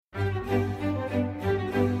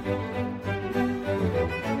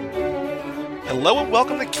Hello and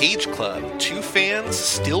welcome to Cage Club. Two fans,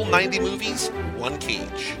 still 90 movies, one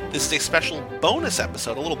cage. This is a special bonus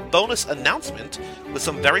episode, a little bonus announcement with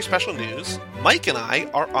some very special news. Mike and I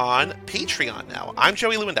are on Patreon now. I'm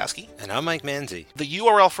Joey Lewandowski. And I'm Mike Manzi. The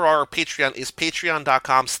URL for our Patreon is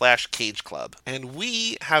patreon.com/cageclub. And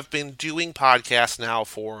we have been doing podcasts now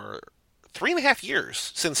for 3.5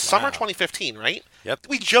 years, since summer 2015, right? Yep.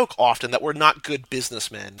 We joke often that we're not good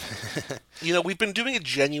businessmen. We've been doing it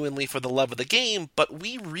genuinely for the love of the game, but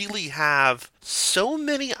we really have so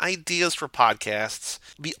many ideas for podcasts.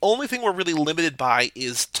 The only thing we're really limited by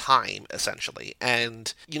is time, essentially.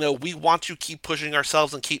 And, we want to keep pushing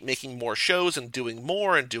ourselves and keep making more shows and doing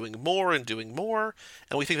more and doing more and doing more.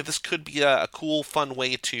 And we think that this could be a cool, fun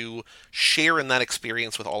way to share in that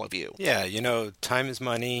experience with all of you. Yeah, time is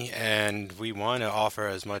money, and we want to offer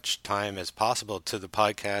as much time as possible to the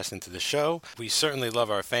podcast and to the show. We certainly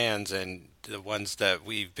love our fans, and the ones that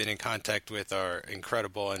we've been in contact with are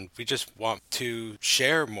incredible, and we just want to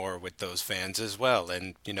share more with those fans as well,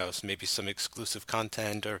 and maybe some exclusive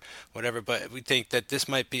content or whatever. But we think that this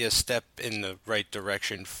might be a step in the right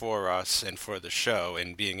direction for us and for the show,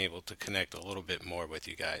 and being able to connect a little bit more with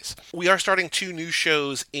you guys. We are starting 2 new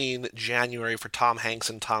shows in January for Tom Hanks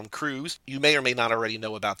and Tom Cruise. You may or may not already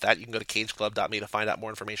know about that. You can go to cageclub.me to find out more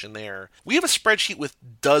information there. We have a spreadsheet with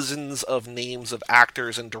dozens of names of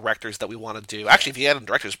actors and directors that we want to do. Actually, if you add in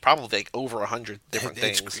directors, probably like over 100 different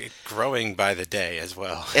things. It's growing by the day as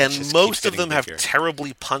well. And most of them have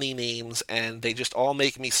terribly punny names, and they just all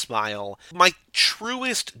make me smile. My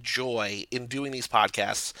truest joy in doing these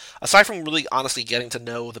podcasts, aside from really honestly getting to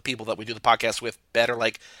know the people that we do the podcast with better,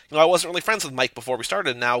 I wasn't really friends with Mike before we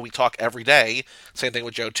started, and now we talk every day. Same thing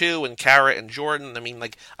with Joe too, and Kara and Jordan.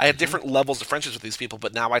 I had different levels of friendships with these people,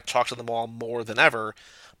 but now I talk to them all more than ever.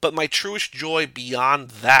 But my truest joy beyond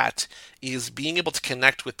that is being able to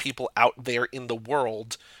connect with people out there in the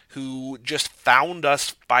world who just found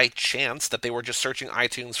us by chance, that they were just searching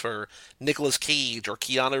iTunes for Nicolas Cage or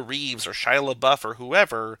Keanu Reeves or Shia LaBeouf or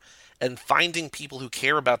whoever, and finding people who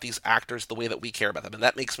care about these actors the way that we care about them. And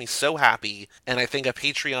that makes me so happy. And I think a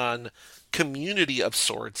Patreon community of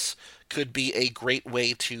sorts could be a great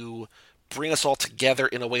way to bring us all together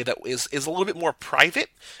in a way that is a little bit more private,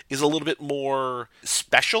 is a little bit more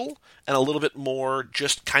special, and a little bit more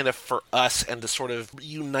just kind of for us, and to sort of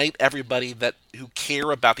unite everybody who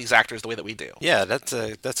care about these actors the way that we do. Yeah, that's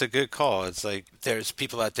a good call. It's like there's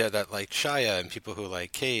people out there that like Shia, and people who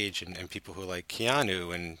like Cage, and people who like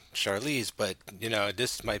Keanu and Charlize, but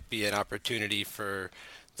this might be an opportunity for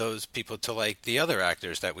those people to like the other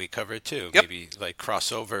actors that we cover too. Yep. Maybe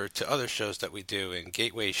cross over to other shows that we do and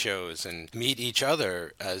gateway shows, and meet each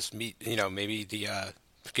other maybe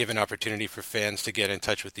give an opportunity for fans to get in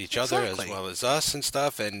touch with each other as well as us and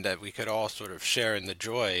stuff, and that we could all sort of share in the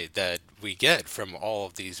joy that we get from all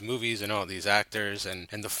of these movies and all of these actors, and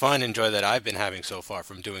the fun and joy that I've been having so far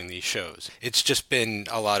from doing these shows. It's just been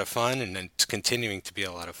a lot of fun, and it's continuing to be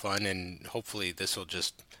a lot of fun, and hopefully this will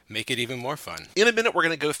just make it even more fun. In a minute, we're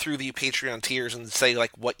going to go through the Patreon tiers and say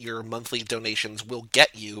what your monthly donations will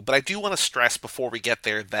get you. But I do want to stress before we get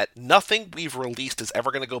there that nothing we've released is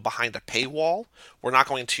ever going to go behind a paywall. We're not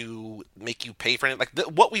going to make you pay for it.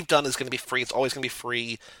 What we've done is going to be free. It's always going to be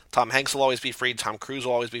free. Tom Hanks will always be free. Tom Cruise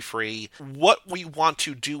will always be free. What we want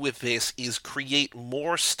to do with this is create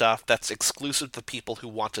more stuff that's exclusive to people who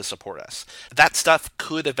want to support us. That stuff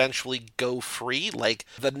could eventually go free. Like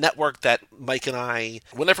the network that Mike and I,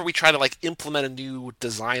 whenever we try to implement a new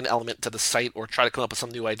design element to the site or try to come up with some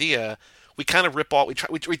new idea, we kind of rip off.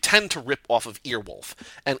 We tend to rip off of Earwolf,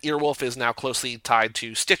 and Earwolf is now closely tied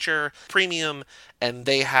to Stitcher Premium, and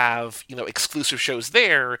they have exclusive shows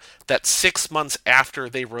there that 6 months after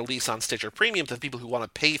they release on Stitcher Premium to the people who want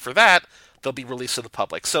to pay for that, they'll be released to the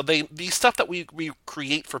public. So the stuff that we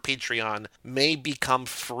create for Patreon may become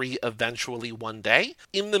free eventually one day.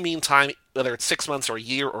 In the meantime, whether it's 6 months or a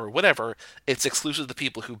year or whatever, it's exclusive to the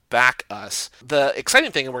people who back us. The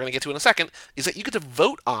exciting thing, and we're going to get to in a second, is that you get to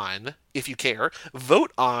vote on, if you care,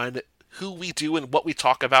 vote on who we do and what we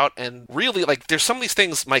talk about. And really, there's some of these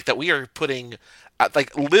things, Mike, that we are putting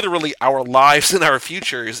literally our lives and our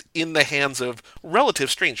futures in the hands of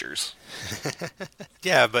relative strangers.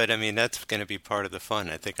 Yeah, but that's going to be part of the fun,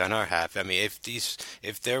 I think, on our half.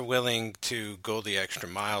 If they're willing to go the extra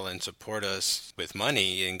mile and support us with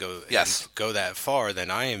money and go that far,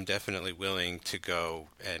 then I am definitely willing to go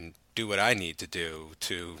and do what I need to do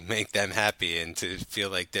to make them happy and to feel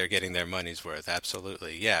like they're getting their money's worth.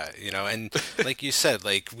 Absolutely. Yeah. And like you said,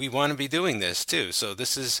 we want to be doing this too. So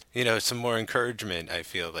this is, some more encouragement, I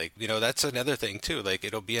feel like, that's another thing too.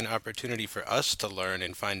 It'll be an opportunity for us to learn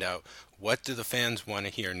and find out what do the fans want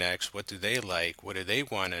to hear next? What do they like? What do they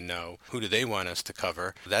want to know? Who do they want us to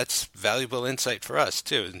cover? That's valuable insight for us,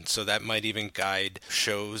 too. And so that might even guide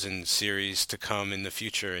shows and series to come in the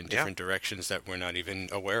future in different directions that we're not even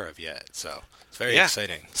aware of yet. So it's very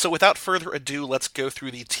exciting. So without further ado, let's go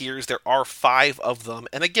through the tiers. There are 5 of them.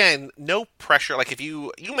 And again, no pressure. Like, if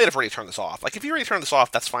you may have already turned this off. Like, if you already turned this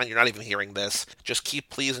off, that's fine. You're not even hearing this. Just keep,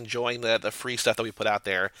 please, enjoying the free stuff that we put out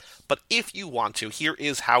there. But if you want to, here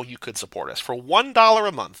is how you could support us. For $1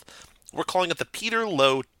 a month, we're calling it the Peter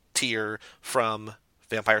Lowe tier from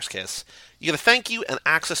Vampire's Kiss. You get a thank you and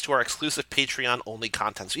access to our exclusive Patreon-only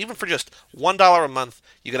content. So even for just $1 a month,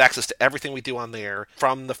 you get access to everything we do on there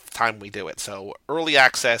from the time we do it. So early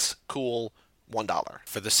access, cool, $1.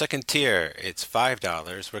 For the second tier, it's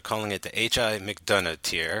 $5. We're calling it the H.I. McDonough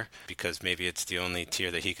tier because maybe it's the only tier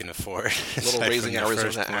that he can afford. A little Raising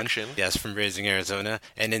Arizona action. Yes, from Raising Arizona.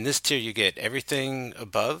 And in this tier, you get everything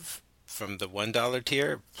above from the $1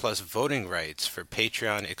 tier, plus voting rights for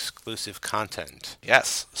Patreon exclusive content.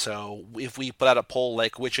 Yes. So if we put out a poll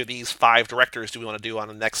like, which of these 5 directors do we want to do on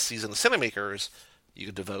the next season of Cinemakers, you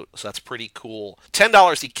get to vote. So that's pretty cool.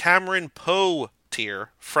 $10, the Cameron Poe tier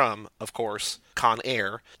from, of course, Con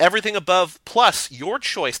Air. Everything above, plus your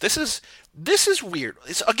choice. This is weird.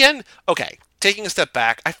 It's, again, okay. Taking a step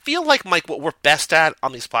back, I feel like, Mike, what we're best at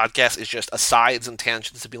on these podcasts is just asides and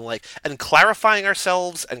tangents of being like, and clarifying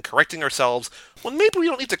ourselves and correcting ourselves. Well, maybe we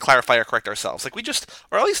don't need to clarify or correct ourselves. Like, we just,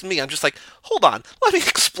 or at least me, I'm just like, hold on, let me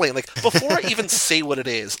explain. Like, before I even say what it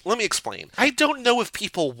is, let me explain. I don't know if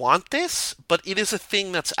people want this, but it is a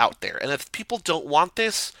thing that's out there. And if people don't want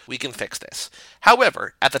this, we can fix this.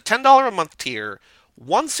 However, at the $10 a month tier,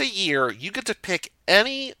 once a year, you get to pick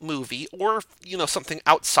any movie or, something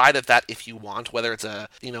outside of that if you want, whether it's an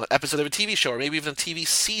episode of a TV show or maybe even a TV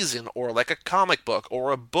season or like a comic book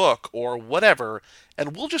or a book or whatever,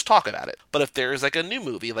 and we'll just talk about it. But if there's like a new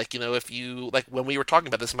movie, like, if you, like when we were talking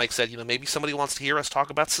about this, Mike said, maybe somebody wants to hear us talk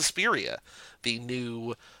about Suspiria, the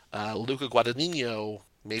new Luca Guadagnino,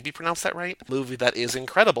 maybe pronounce that right, movie that is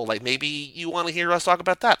incredible. Like, maybe you want to hear us talk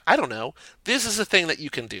about that. I don't know. This is a thing that you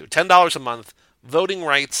can do. $10 a month, voting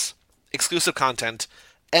rights, exclusive content,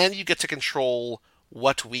 and you get to control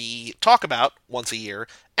what we talk about once a year,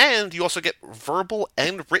 and you also get verbal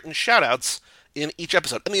and written shoutouts in each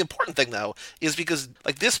episode. And the important thing, though, is because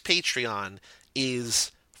like this Patreon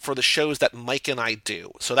is for the shows that Mike and I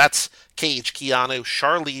do. So that's Cage, Keanu,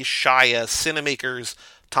 Charlize, Shia, Cinemakers,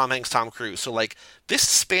 Tom Hanks, Tom Cruise. So, like, this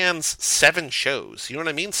spans 7 shows. You know what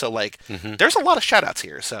I mean? So, like, there's a lot of shout-outs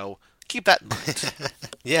here. So, keep that in mind.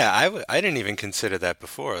 Yeah, I didn't even consider that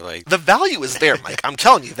before. Like, the value is there, Mike. I'm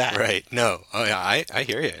telling you that. Right. No. Oh, yeah, I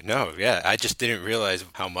hear you. No, yeah. I just didn't realize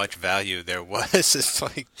how much value there was. It's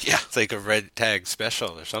like a red tag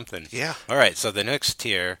special or something. Yeah. All right. So the next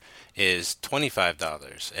tier is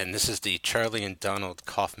 $25, and this is the Charlie and Donald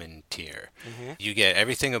Kaufman tier. You get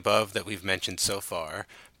everything above that we've mentioned so far,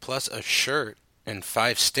 plus a shirt and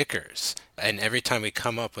 5 stickers. And every time we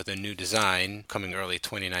come up with a new design, coming early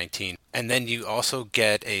 2019. And then you also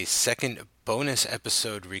get a second bonus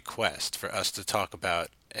episode request for us to talk about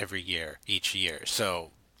each year.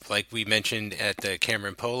 So, like we mentioned at the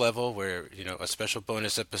Cameron Poe level, where, a special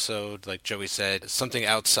bonus episode, like Joey said, something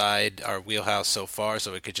outside our wheelhouse so far,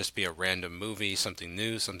 so it could just be a random movie, something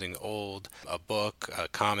new, something old, a book, a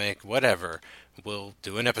comic, whatever. We'll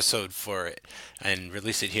do an episode for it and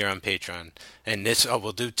release it here on Patreon. And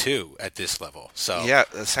we'll do 2 at this level. So yeah,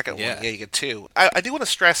 the second one, you get 2. I do want to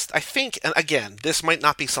stress, I think, and again, this might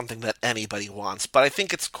not be something that anybody wants, but I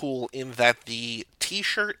think it's cool in that the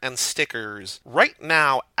t-shirt and stickers right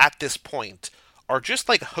now at this point are just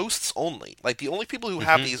like hosts only. Like, the only people who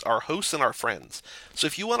have these are hosts and our friends. So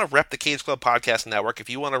if you want to rep the Cage Club Podcast Network, if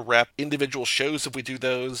you want to rep individual shows, if we do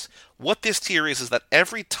those, what this tier is that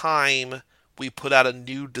every time we put out a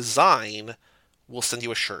new design, we'll send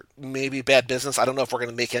you a shirt. Maybe bad business. I don't know if we're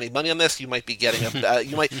going to make any money on this. You might be getting a.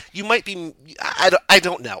 you might be. I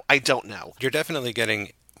don't know. I don't know. You're definitely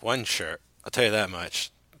getting 1 shirt. I'll tell you that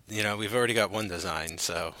much. We've already got 1 design,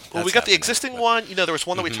 so. Well, we got the existing one. There was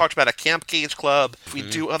one that we talked about at Camp Cage Club. If we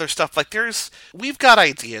do other stuff, like we've got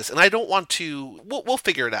ideas, and I don't want to. We'll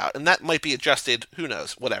figure it out, and that might be adjusted. Who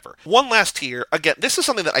knows? Whatever. One last tier. Again, this is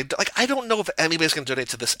something that I don't know if anybody's going to donate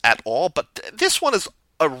to this at all, but this one is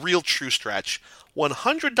a real true stretch.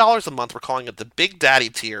 $100 a month. We're calling it the Big Daddy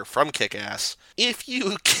tier from Kick-Ass. If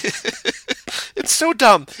you, it's so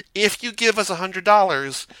dumb. If you give us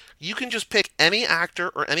 $100, you can just pick any actor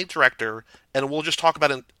or any director, and we'll just talk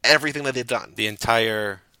about everything that they've done. The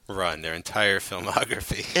entire run, their entire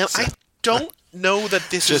filmography. And so. I don't know that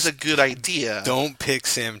this is a good idea. Don't pick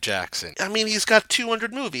Sam Jackson. I mean, he's got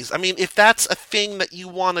 200 movies. I mean, if that's a thing that you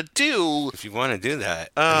want to do... If you want to do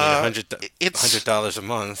that, I mean, $100 a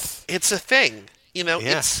month. It's a thing. You know,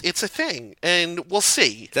 it's a thing, and we'll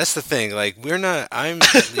see. That's the thing. Like,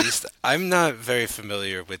 I'm not very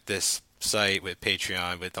familiar with this site, with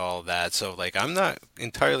Patreon, with all that. So, like, I'm not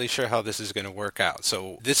entirely sure how this is going to work out.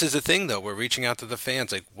 So this is the thing, though. We're reaching out to the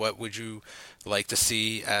fans. Like, what would you like to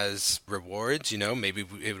see as rewards? You know, maybe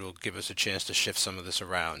it will give us a chance to shift some of this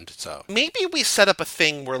around. So maybe we set up a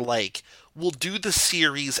thing where, like, we'll do the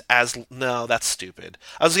series as... No, that's stupid.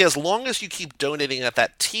 I was like, as long as you keep donating at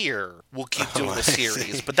that tier, we'll keep doing the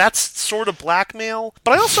series. But that's sort of blackmail.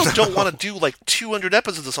 But I also don't want to do, like, 200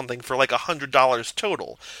 episodes or something for, like, $100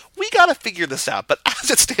 total. We gotta figure this out. But as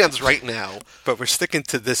it stands right now... But we're sticking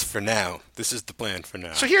to this for now. This is the plan for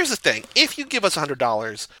now. So here's the thing. If you give us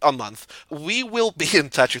 $100 a month, we will be in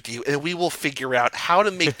touch with you, and we will figure out how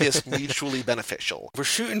to make this mutually beneficial. We're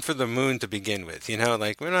shooting for the moon to begin with, you know?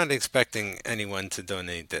 Like, we're not expecting anyone to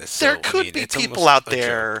donate this. There could be people out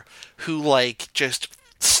there who, like, just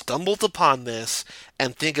stumbled upon this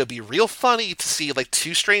and think it'd be real funny to see, like,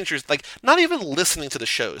 two strangers, like, not even listening to the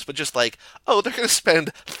shows, but just like, oh, they're going to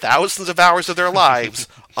spend thousands of hours of their lives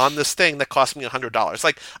on this thing that cost me $100.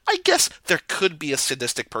 Like, I guess there could be a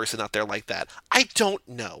sadistic person out there like that. I don't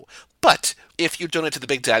know. But if you donate to the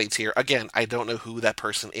Big Daddy tier, again, I don't know who that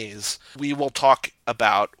person is. We will talk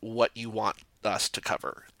about what you want us to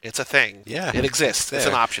cover. It's a thing. Yeah. It exists. It's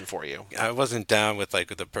an option for you. I wasn't down with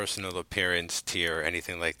the personal appearance tier or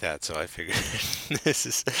anything like that, so I figured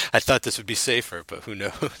I thought this would be safer, but who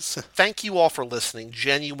knows? Thank you all for listening.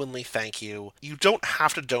 Genuinely thank you. You don't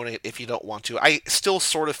have to donate if you don't want to. I still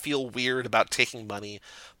sort of feel weird about taking money,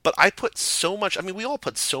 but I put so much, I mean, we all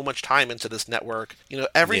put so much time into this network. You know,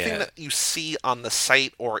 everything that you see on the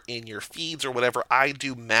site or in your feeds or whatever, I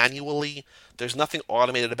do manually. There's nothing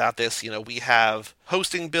automated about this. You know, we have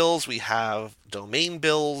hosting bills, we have domain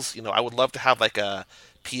bills. You know, I would love to have like a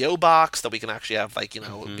P.O. box that we can actually have, like, you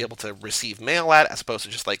know, be able to receive mail at, as opposed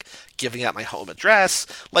to just like giving out my home address.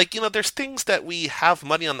 Like, you know, there's things that we have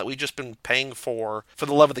money on that we've just been paying for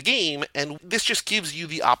the love of the game, and this just gives you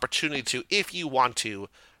the opportunity to, if you want to,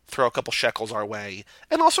 throw a couple shekels our way,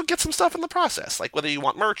 and also get some stuff in the process. Like, whether you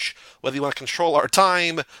want merch, whether you want to control our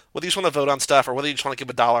time, whether you just want to vote on stuff, or whether you just want to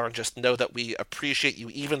give $1 and just know that we appreciate you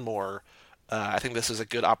even more. I think this is a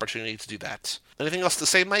good opportunity to do that. Anything else to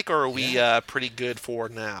say, Mike, or are we pretty good for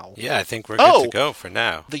now? Yeah, I think we're good to go for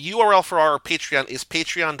now. The URL for our Patreon is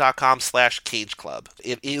patreon.com/cageclub.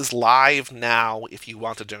 It is live now if you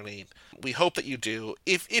want to donate. We hope that you do.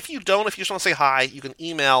 If you don't, if you just want to say hi, you can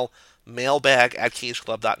email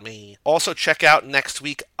mailbag@cageclub.me. Also, check out next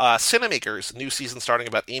week Cinemakers, new season starting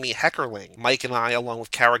about Amy Heckerling. Mike and I, along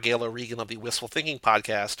with Cara Gale Regan of the Wistful Thinking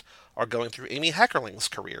podcast, are going through Amy Heckerling's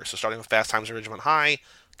career. So starting with Fast Times at Ridgemont High,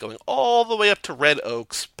 going all the way up to Red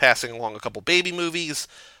Oaks, passing along a couple baby movies,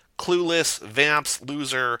 Clueless, Vamps,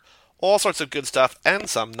 Loser, all sorts of good stuff, and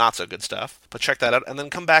some not so good stuff. But check that out, and then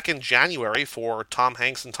come back in January for Tom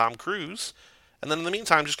Hanks and Tom Cruise. And then in the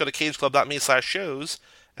meantime, just go to cageclub.me/shows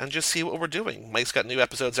and just see what we're doing. Mike's got new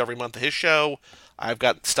episodes every month of his show. I've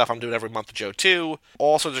got stuff I'm doing every month of Joe, too.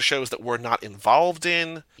 All sorts of shows that we're not involved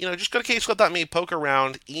in. You know, just go to cageclub.me, poke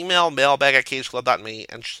around, email mailbag@cageclub.me,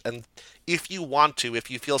 and if you want to, if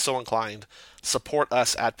you feel so inclined, support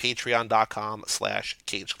us at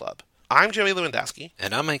patreon.com/cageclub. I'm Joey Lewandowski.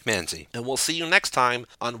 And I'm Mike Manzi. And we'll see you next time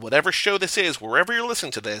on whatever show this is, wherever you're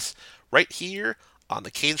listening to this, right here on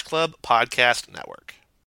the Cage Club Podcast Network.